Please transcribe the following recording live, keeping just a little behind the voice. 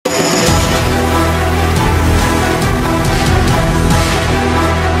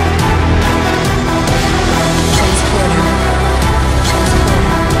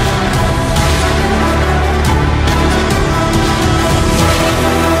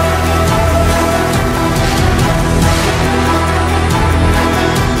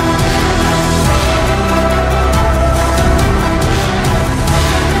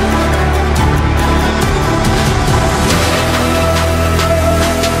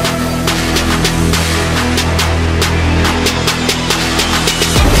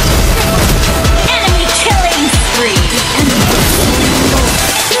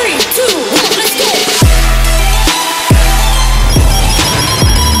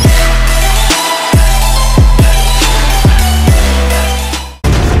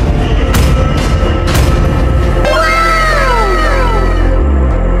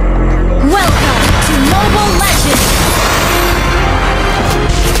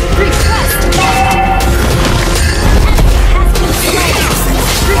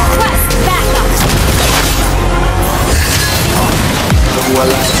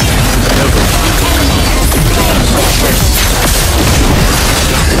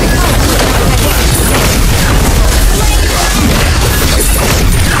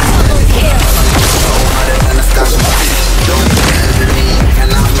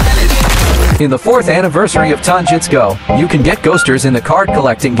In the 4th anniversary of Tanjitsu Go, you can get ghosters in the card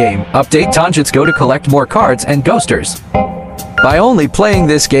collecting game. Update Tanjitsu Go to collect more cards and ghosters. By only playing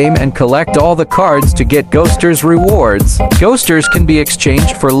this game and collect all the cards to get ghosters rewards. Ghosters can be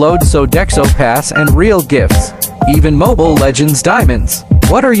exchanged for load Sodexo Pass and real gifts. Even Mobile Legends Diamonds.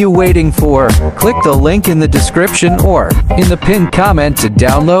 What are you waiting for? Click the link in the description or in the pinned comment to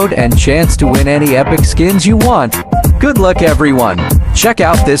download and chance to win any epic skins you want. Good luck everyone! Check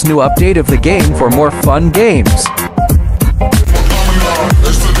out this new update of the game for more fun games.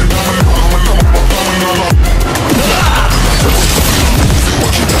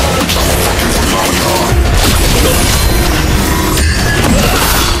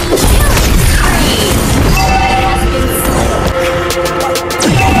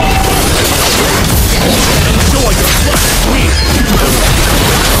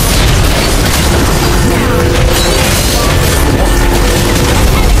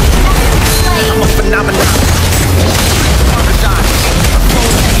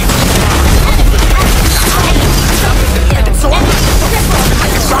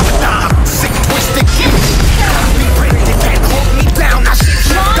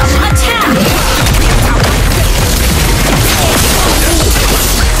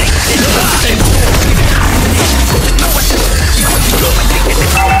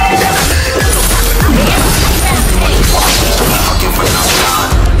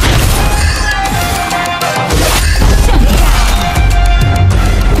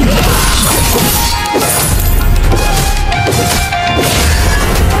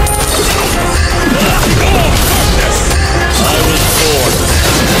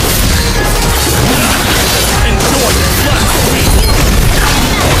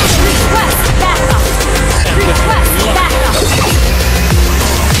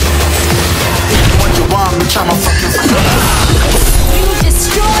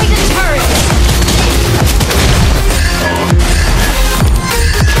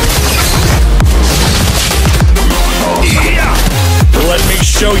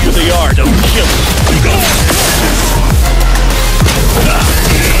 Show you the art of killing.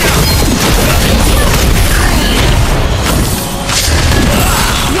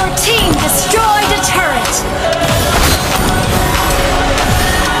 Your team destroyed a turret.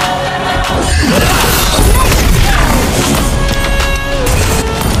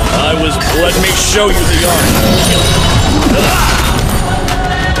 Let me show you the art of killing.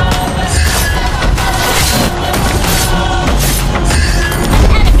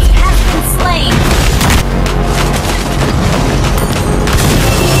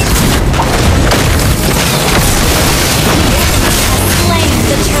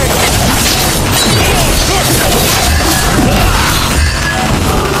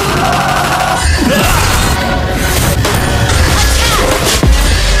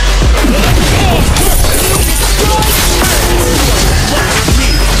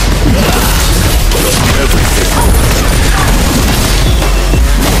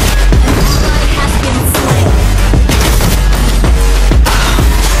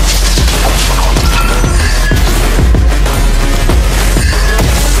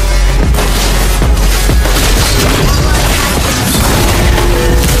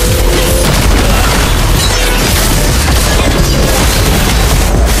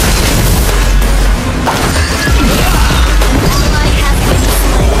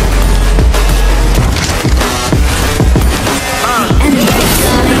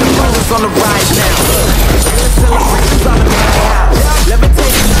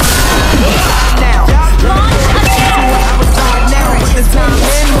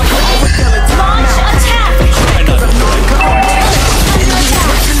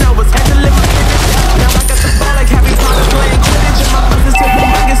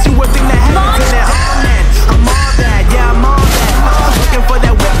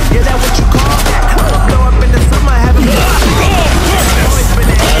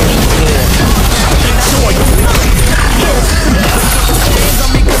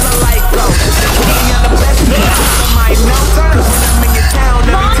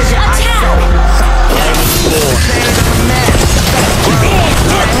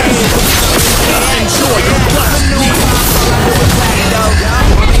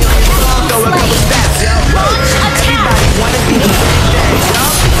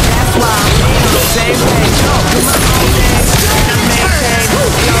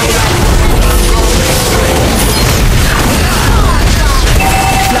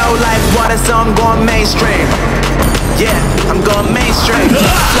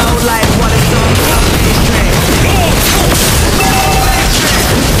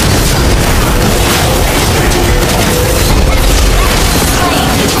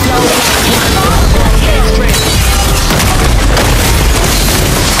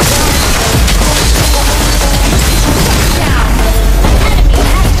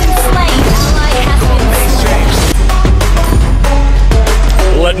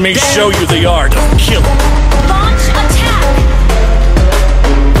 me show you the art of killing. Launch attack!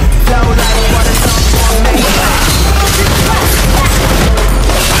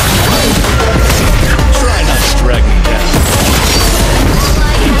 Try not to drag me down.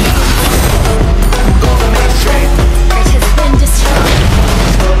 It has been destroyed.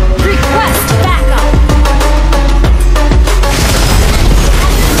 Request backup!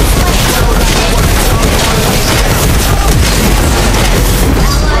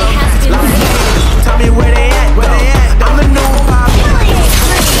 Ally has been slain. Tell me where they at, I'm the new pop. Killing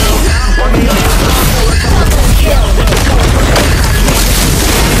spree! Double kill! Triple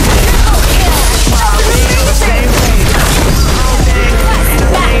kill! Same page. Request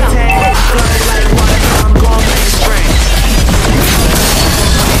backup! Like what? I'm going mainstream.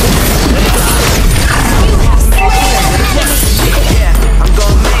 You have slain! Yeah, I'm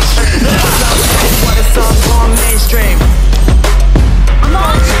going mainstream. What a song going mainstream.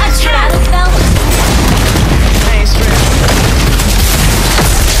 Launch attack! Mainstream.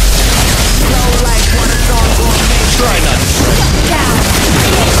 Flow like what a song going mainstream. Try not to drag me Down!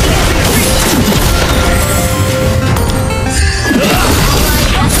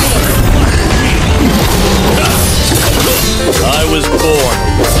 I was born.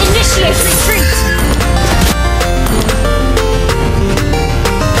 Initiate retreat!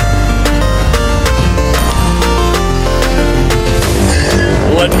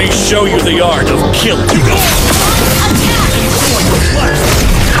 Let me show you the art of killing.